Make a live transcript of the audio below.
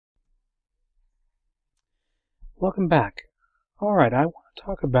Welcome back. Alright, I want to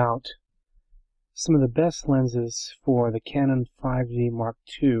talk about some of the best lenses for the Canon 5D Mark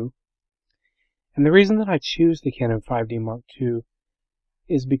II. And the reason that I choose the Canon 5D Mark II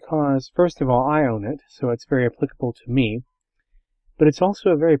is because, first of all, I own it, so it's very applicable to me. But it's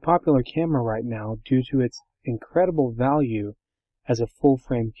also a very popular camera right now due to its incredible value as a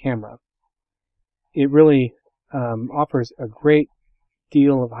full-frame camera. It really offers a great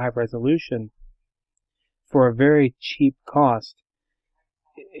deal of high resolution for a very cheap cost.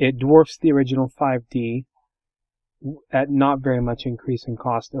 It dwarfs the original 5D at not very much increase in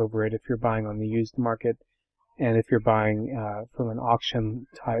cost over it if you're buying on the used market and if you're buying from an auction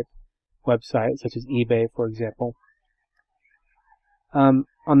type website such as eBay, for example. On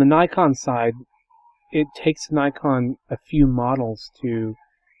the Nikon side, it takes Nikon a few models to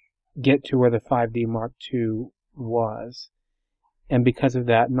get to where the 5D Mark II was. And because of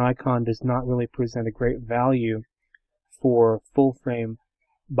that, Nikon does not really present a great value for full-frame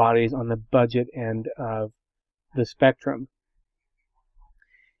bodies on the budget end of the spectrum.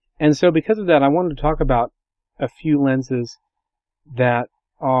 And so because of that, I wanted to talk about a few lenses that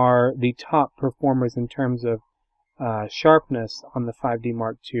are the top performers in terms of sharpness on the 5D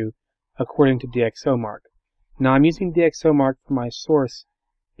Mark II according to DxOMark. Now I'm using DxOMark for my source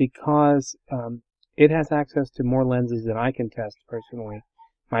because it has access to more lenses than I can test personally.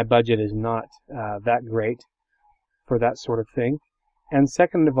 My budget is not that great for that sort of thing. And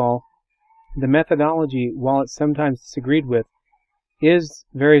second of all, the methodology, while it's sometimes disagreed with, is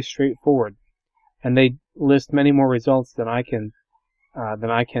very straightforward. And they list many more results than I can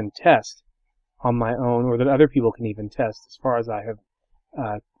test on my own, or that other people can even test, as far as I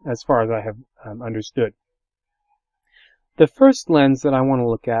have understood. The first lens that I want to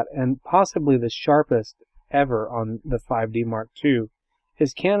look at, and possibly the sharpest ever on the 5D Mark II,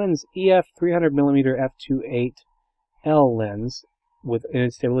 is Canon's EF 300mm f2.8L lens with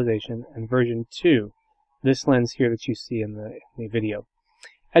image stabilization and version 2. This lens here that you see in the video.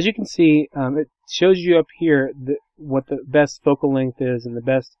 As you can see, it shows you up here what the best focal length is and the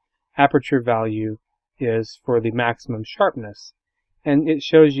best aperture value is for the maximum sharpness. And it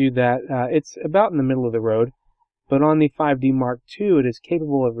shows you that it's about in the middle of the road. But on the 5D Mark II, it is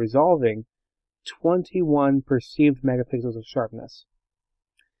capable of resolving 21 perceived megapixels of sharpness.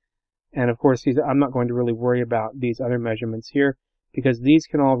 And of course, I'm not going to really worry about these other measurements here, because these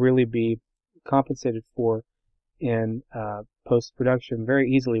can all really be compensated for in post-production very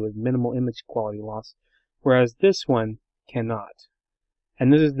easily with minimal image quality loss, whereas this one cannot.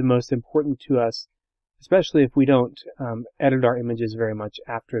 And this is the most important to us, especially if we don't edit our images very much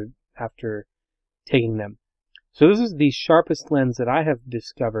after taking them. So this is the sharpest lens that I have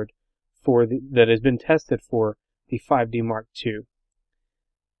discovered that has been tested for the 5D Mark II.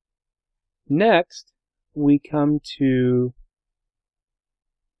 Next, we come to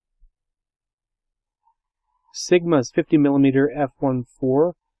Sigma's 50mm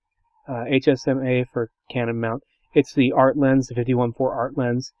f1.4 HSMA for Canon mount. It's the art lens, the 50-1.4 art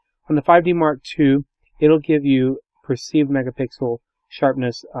lens. On the 5D Mark II, it'll give you perceived megapixel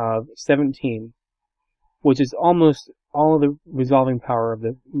sharpness of 17. Which is almost all of the resolving power of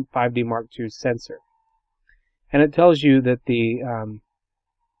the 5D Mark II sensor. And it tells you that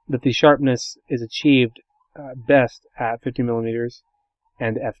the sharpness is achieved best at 50mm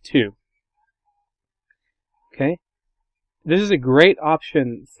and f2. Okay, this is a great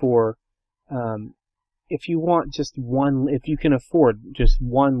option for if you want just one, if you can afford just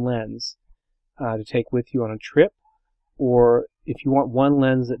one lens to take with you on a trip, or if you want one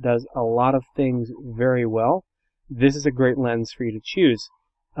lens that does a lot of things very well, this is a great lens for you to choose.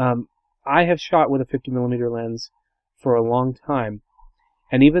 I have shot with a 50mm lens for a long time,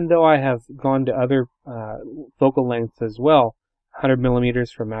 and even though I have gone to other focal lengths as well,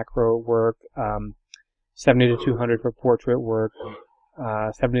 100mm for macro work, 70 to 200 for portrait work,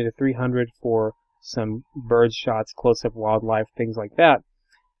 70 to 300 for some bird shots, close-up wildlife, things like that,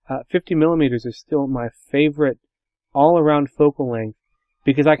 50mm is still my favorite all-around focal length,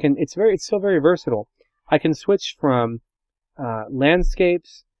 because it's still very versatile. I can switch from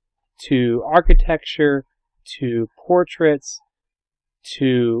landscapes to architecture to portraits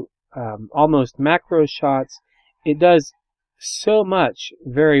to almost macro shots. It does so much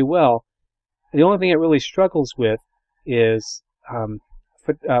very well. The only thing it really struggles with is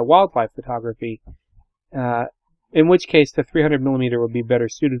wildlife photography, in which case the 300mm would be better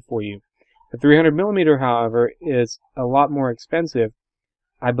suited for you. The 300mm, however, is a lot more expensive.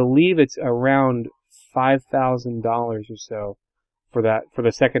 I believe it's around $5,000 or so for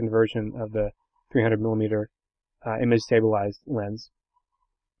the second version of the 300mm image stabilized lens.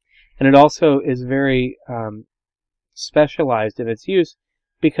 And it also is very specialized in its use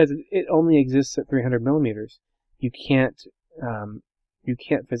because it only exists at 300 millimeters. You can't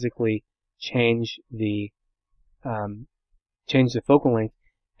physically change the focal length,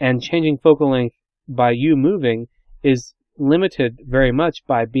 and changing focal length by you moving is limited very much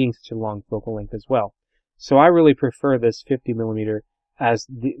by being such a long focal length as well. So I really prefer this 50 millimeter as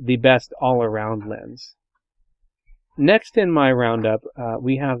the best all-around lens. Next in my roundup,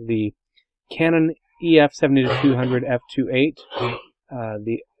 we have the Canon EF 70-200 f2.8,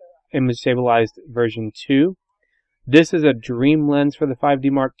 the image stabilized version 2. This is a dream lens for the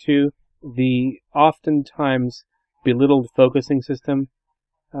 5D Mark II. The oftentimes belittled focusing system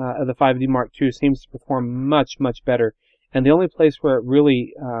of the 5D Mark II seems to perform much, much better. And the only place where it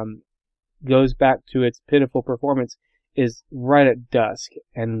really goes back to its pitiful performance is right at dusk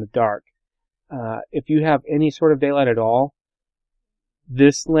and in the dark. If you have any sort of daylight at all,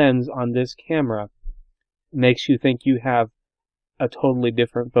 this lens on this camera makes you think you have a totally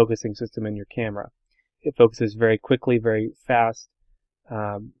different focusing system in your camera. It focuses very quickly, very fast,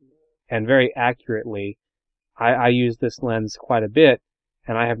 and very accurately. I use this lens quite a bit,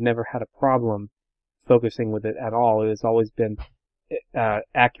 and I have never had a problem focusing with it at all. It has always been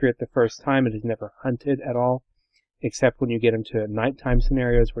accurate the first time. It has never hunted at all, except when you get into nighttime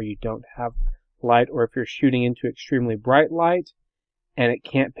scenarios where you don't have light, or if you're shooting into extremely bright light and it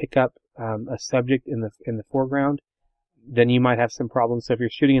can't pick up a subject in the foreground, then you might have some problems. So if you're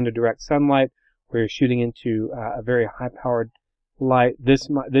shooting into direct sunlight, or you're shooting into a very high-powered light, this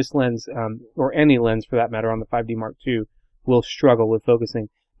lens, or any lens for that matter on the 5D Mark II, will struggle with focusing.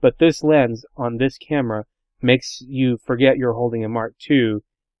 But this lens on this camera makes you forget you're holding a Mark II,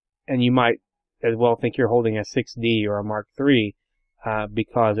 and you might as well think you're holding a 6D or a Mark III,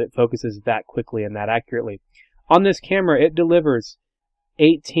 because it focuses that quickly and that accurately. On this camera, it delivers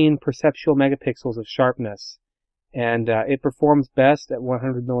 18 perceptual megapixels of sharpness, and it performs best at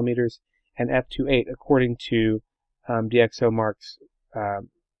 100 millimeters and f2.8 according to DxOMark's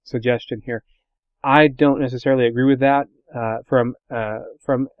suggestion here. I don't necessarily agree with that from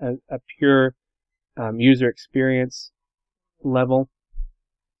a pure user experience level.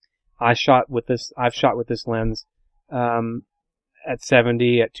 I've shot with this lens at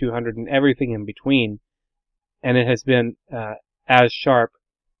 70, at 200, and everything in between, and it has been as sharp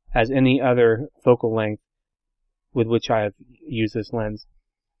as any other focal length with which I have used this lens.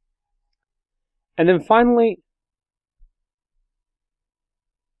 And then finally,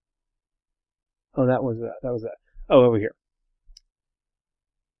 that was that. Oh, over here.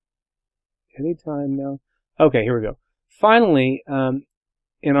 Anytime now. Okay, here we go. Finally,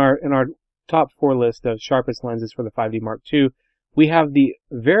 in our top 4 list of sharpest lenses for the 5D Mark II, we have the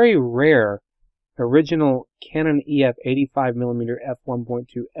very rare original Canon EF 85mm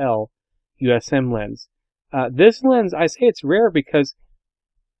f1.2L USM lens. This lens, I say it's rare because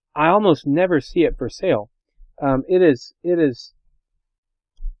I almost never see it for sale. It is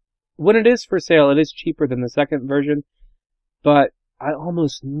when it is for sale, it is cheaper than the second version, but I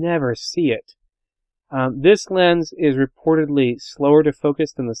almost never see it. This lens is reportedly slower to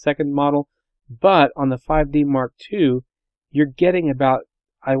focus than the second model, but on the 5D Mark II, you're getting about,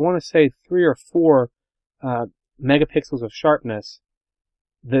 I want to say, 3 or 4 megapixels of sharpness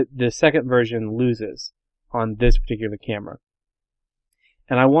that the second version loses on this particular camera.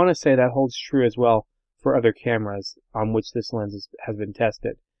 And I want to say that holds true as well for other cameras on which this lens has been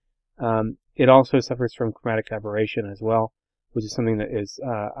tested. It also suffers from chromatic aberration as well, which is something that is,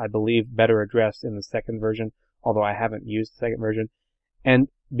 I believe, better addressed in the second version, although I haven't used the second version. And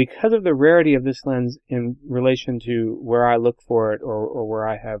because of the rarity of this lens in relation to where I look for it or where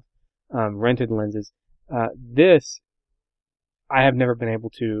I have rented lenses, this I have never been able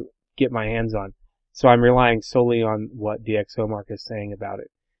to get my hands on. So I'm relying solely on what DxOMark is saying about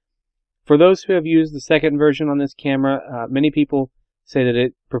it. For those who have used the second version on this camera, many people say that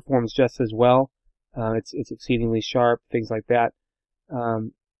it performs just as well. It's exceedingly sharp, things like that.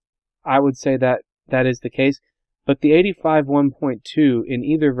 I would say that that is the case, but the 85 1.2 in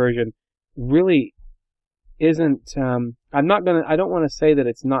either version really isn't. I don't want to say that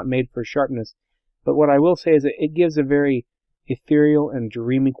it's not made for sharpness, but what I will say is that it gives a very ethereal and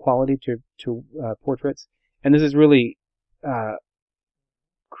dreamy quality to portraits, and this is really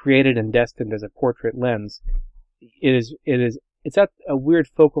created and destined as a portrait lens. It's at a weird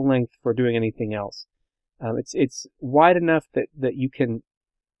focal length for doing anything else. It's wide enough that you can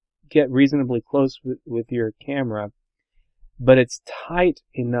get reasonably close with your camera, but it's tight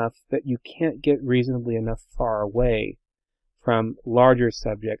enough that you can't get reasonably enough far away from larger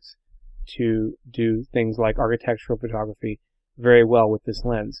subjects to do things like architectural photography very well with this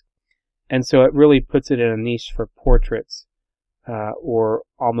lens. And so it really puts it in a niche for portraits or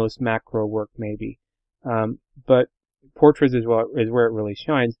almost macro work maybe. But portraits is where it really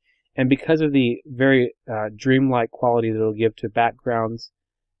shines. And because of the very dreamlike quality that it'll give to backgrounds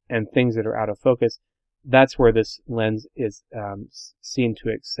and things that are out of focus, that's where this lens is seen to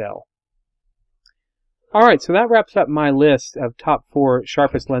excel. Alright, so that wraps up my list of top 4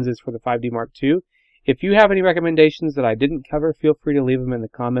 sharpest lenses for the 5D Mark II. If you have any recommendations that I didn't cover, feel free to leave them in the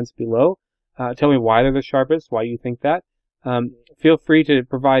comments below. Tell me why they're the sharpest, why you think that. Feel free to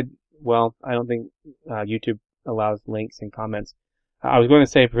provide, well, I don't think YouTube allows links and comments. I was going to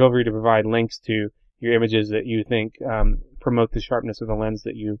say feel free to provide links to your images that you think promote the sharpness of the lens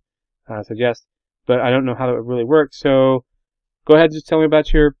that you suggest, but I don't know how that would really work, so go ahead and just tell me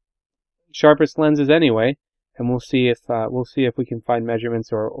about your sharpest lenses anyway, and we'll see if we can find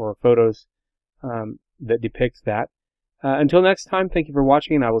measurements or photos that depict that. Until next time, thank you for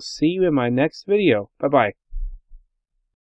watching, and I will see you in my next video. Bye-bye.